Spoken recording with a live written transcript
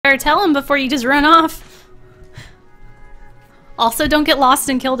better tell him before you just run off. Also, don't get lost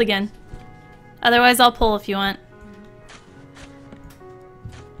and killed again. Otherwise, I'll pull if you want.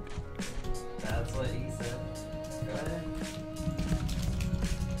 That's what he said. Go ahead.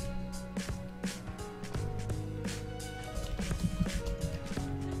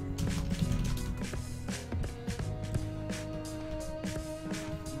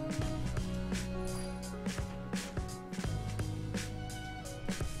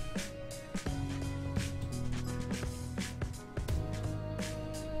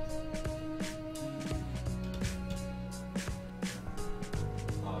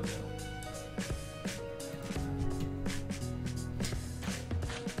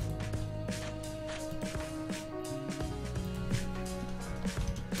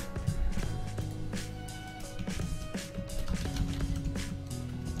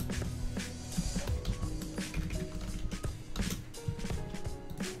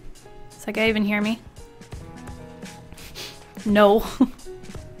 Does that guy even hear me? No.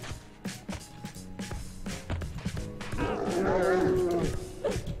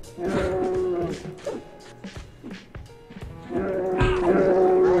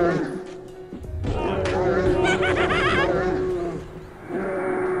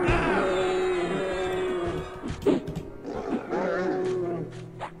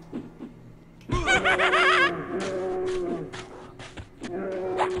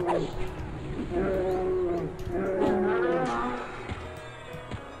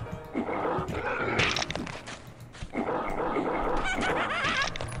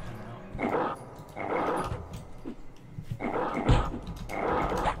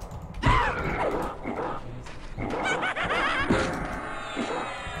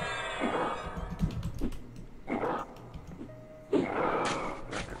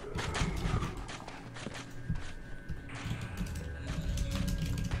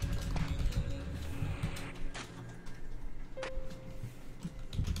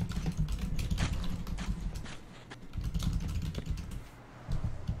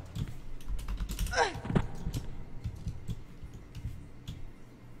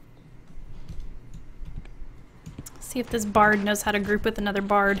 See if this bard knows how to group with another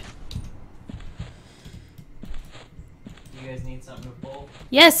bard. You guys need something to pull?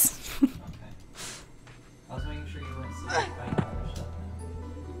 Yes! Okay. I was making sure you weren't sleeping fighting other stuff.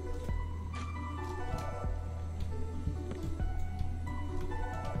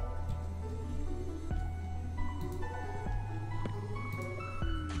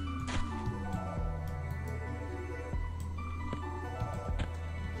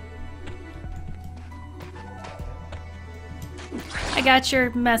 I got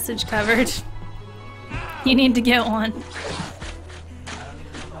your message covered. You need to get one. I don't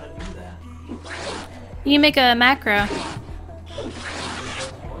even know how to do that. You can make a macro.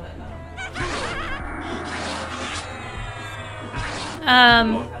 How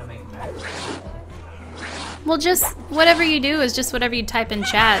to make macros. Well, just whatever you do is just whatever you type in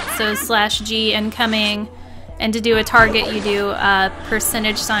chat. So /G incoming, and to do a target you do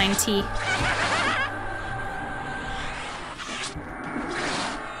 %T.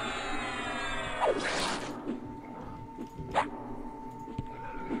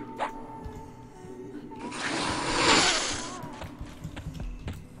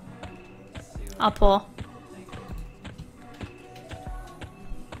 I'll pull.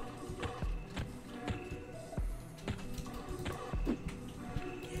 You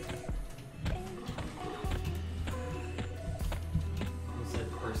said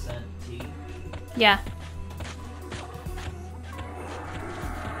 %T? Yeah.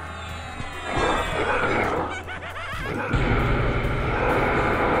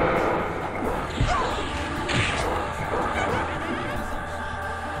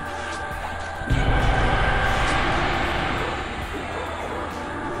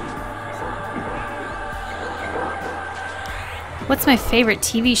 What's my favorite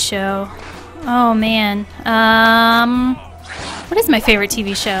TV show? Oh man. What is my favorite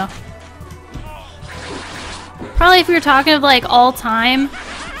TV show? Probably if we were talking of like all time,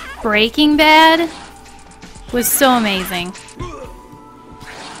 Breaking Bad was so amazing.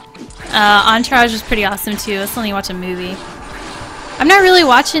 Entourage was pretty awesome too. Let's only watch a movie. I'm not really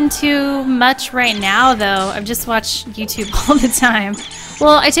watching too much right now though. I've just watched YouTube all the time.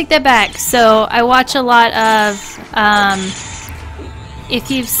 Well, I take that back. So I watch a lot of if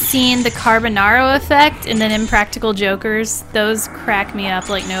you've seen the Carbonaro Effect and then Impractical Jokers, those crack me up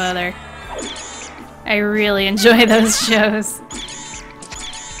like no other. I really enjoy those shows.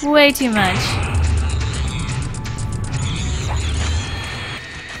 Way too much.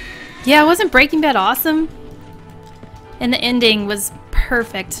 Yeah, wasn't Breaking Bad awesome? And the ending was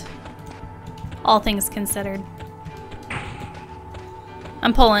perfect. All things considered.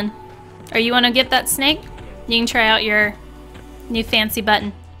 I'm pulling. Or you want to get that snake? You can try out your new fancy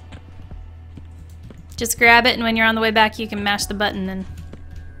button. Just grab it, and when you're on the way back, you can mash the button. And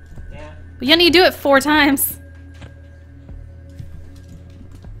Yeah. but you need to do it 4 times.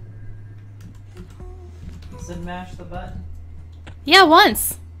 You said mash the button? Yeah,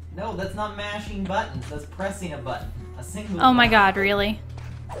 once. No, that's not mashing buttons. That's pressing a button. A single Oh my button. god, really?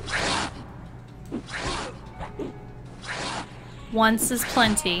 Once is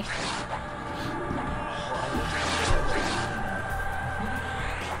plenty.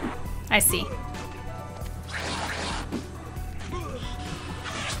 I see.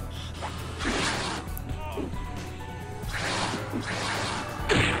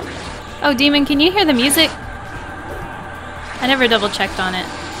 Oh, Demon, can you hear the music? I never double checked on it.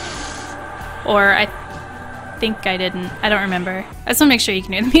 Or I think I didn't. I don't remember. I just want to make sure you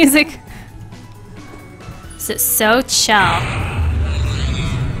can hear the music. It's so chill.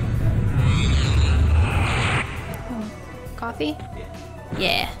 Coffee?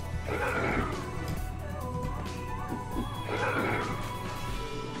 Yeah.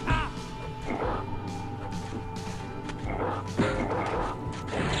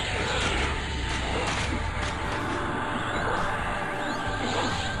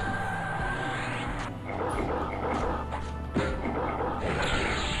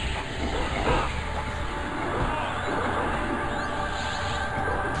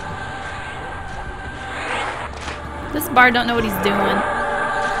 This bar don't know what he's doing.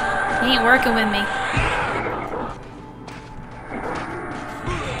 He ain't working with me.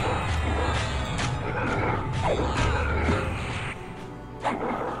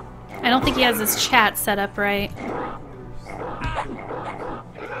 I don't think he has his chat set up right. You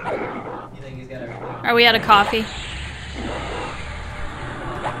think he's got everything? Are we out of coffee?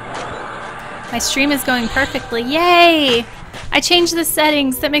 My stream is going perfectly. Yay! I changed the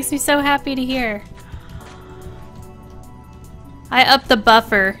settings. That makes me so happy to hear. I upped the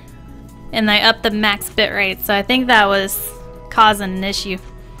buffer and I upped the max bitrate, so I think that was causing an issue.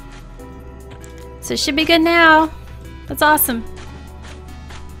 So it should be good now. That's awesome.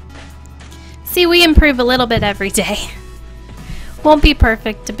 See, we improve a little bit every day. Won't be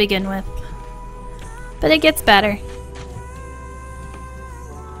perfect to begin with, but it gets better.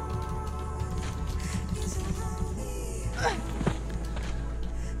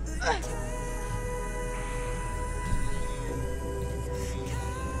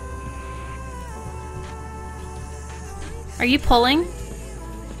 Are you pulling?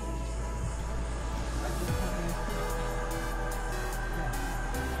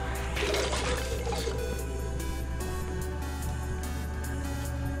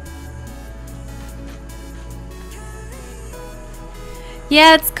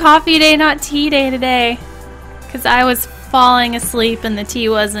 Yeah, it's coffee day, not tea day today. Because I was falling asleep and the tea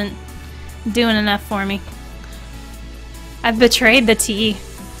wasn't doing enough for me. I've betrayed the tea.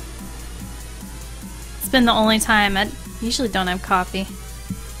 It's been the only time. I usually don't have coffee.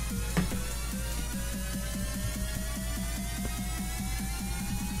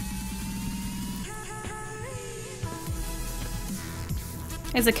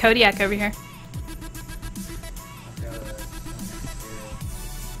 There's a Kodiak over here.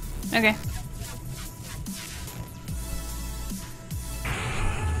 Okay.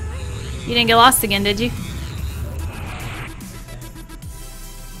 You didn't get lost again, did you?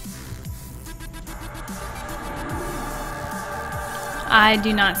 I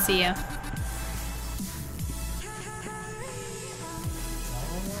do not see you. You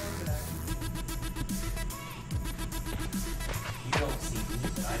don't see me,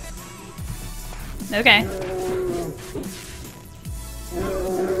 but I see you. Okay.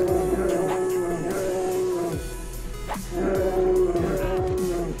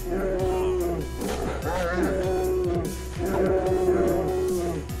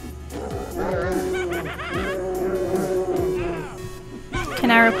 Can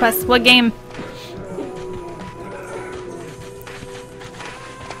I request what game?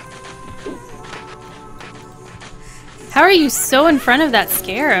 How are you so in front of that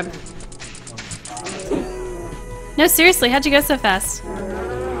scarab? No, seriously, how'd you go so fast?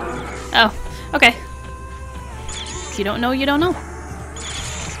 Oh, okay. If you don't know, you don't know.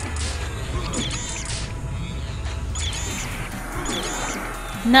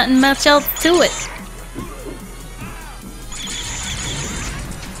 Nothing much else to it.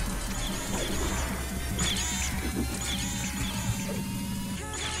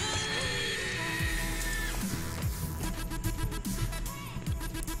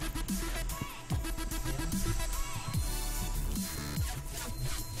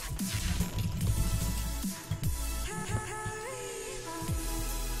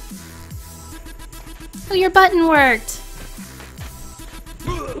 Oh, your button worked.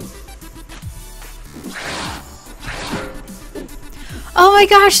 Oh my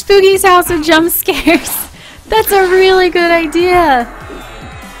gosh, Spooky's house with jump scares. That's a really good idea.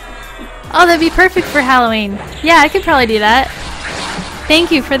 Oh, that'd be perfect for Halloween. Yeah, I could probably do that. Thank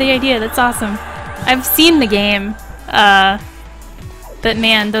you for the idea. That's awesome. I've seen the game. But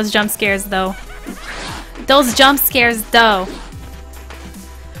man, those jump scares though. Those jump scares though.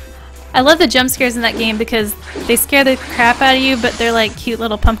 I love the jump scares in that game because they scare the crap out of you, but they're like cute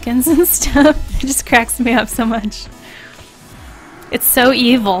little pumpkins and stuff. It just cracks me up so much. It's so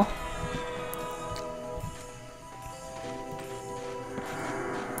evil.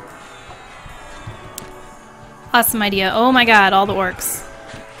 Awesome idea. Oh my god, all the orcs.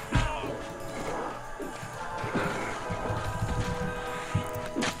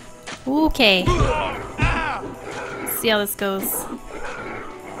 Okay. Let's see how this goes.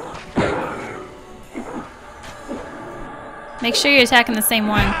 Make sure you're attacking the same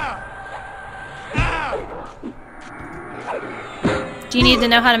one. Do you need to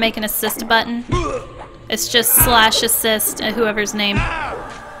know how to make an assist button? It's just slash assist at whoever's name.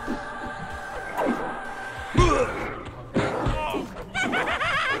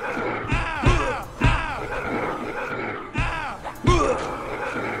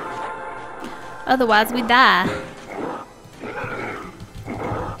 Otherwise we die.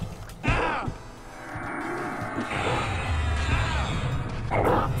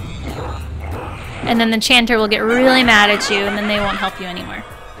 And then the chanter will get really mad at you, and then they won't help you anymore.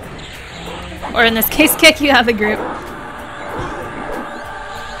 Or in this case, kick you out of the group.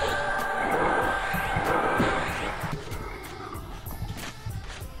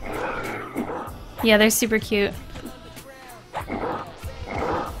 Yeah, they're super cute.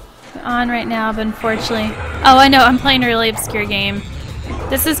 On right now, but unfortunately... Oh, I know, I'm playing a really obscure game.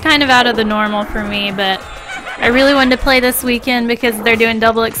 This is kind of out of the normal for me, but I really wanted to play this weekend because they're doing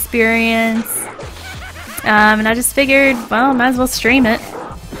double experience. And I just figured, well, might as well stream it.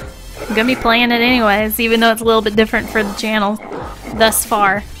 I'm gonna be playing it anyways, even though it's a little bit different for the channel thus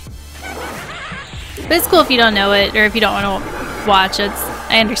far. But it's cool if you don't know it, or if you don't want to watch it.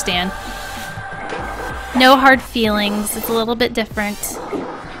 I understand. No hard feelings, it's a little bit different.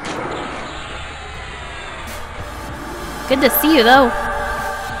 Good to see you though.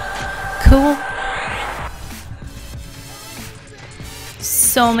 Cool.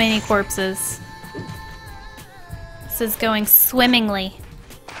 So many corpses. This is going swimmingly.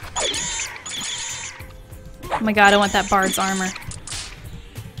 Oh my god, I want that bard's armor.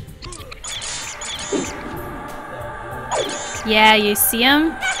 Yeah, you see him?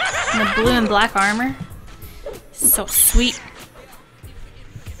 In the blue and black armor? So sweet.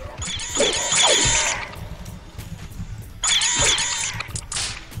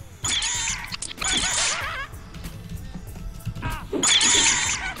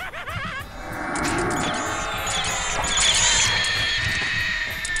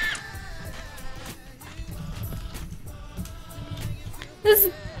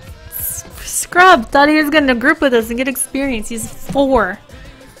 This scrub thought he was going to group with us and get experience. He's 4.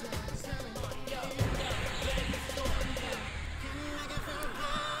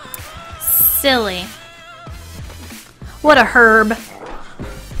 Silly. What a herb.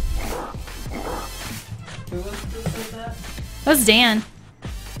 Who was this with that? That was Dan.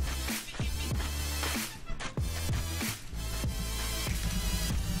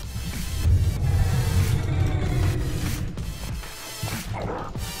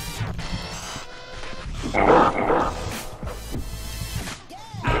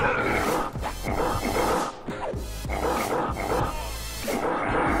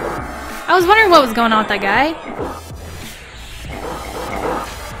 I was wondering what was going on with that guy.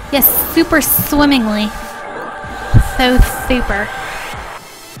 Yes, super swimmingly. So super.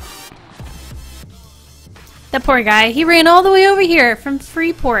 That poor guy, he ran all the way over here from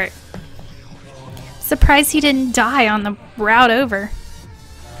Freeport. Surprised he didn't die on the route over.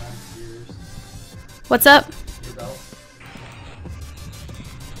 What's up? Your belt.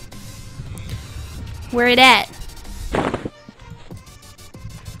 Where it at?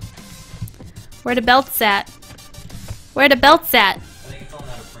 Where the belt's at? Where the belt's at? I think it's on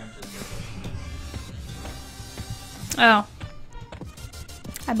that apprentice. Oh.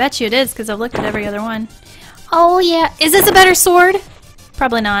 I bet you it is, because I've looked at every other one. Oh yeah. Is this a better sword?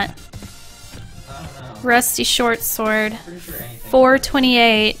 Probably not. I don't know. Rusty short sword. Pretty sure anything.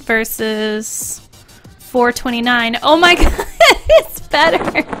 428 versus 429. Oh my god, it's better.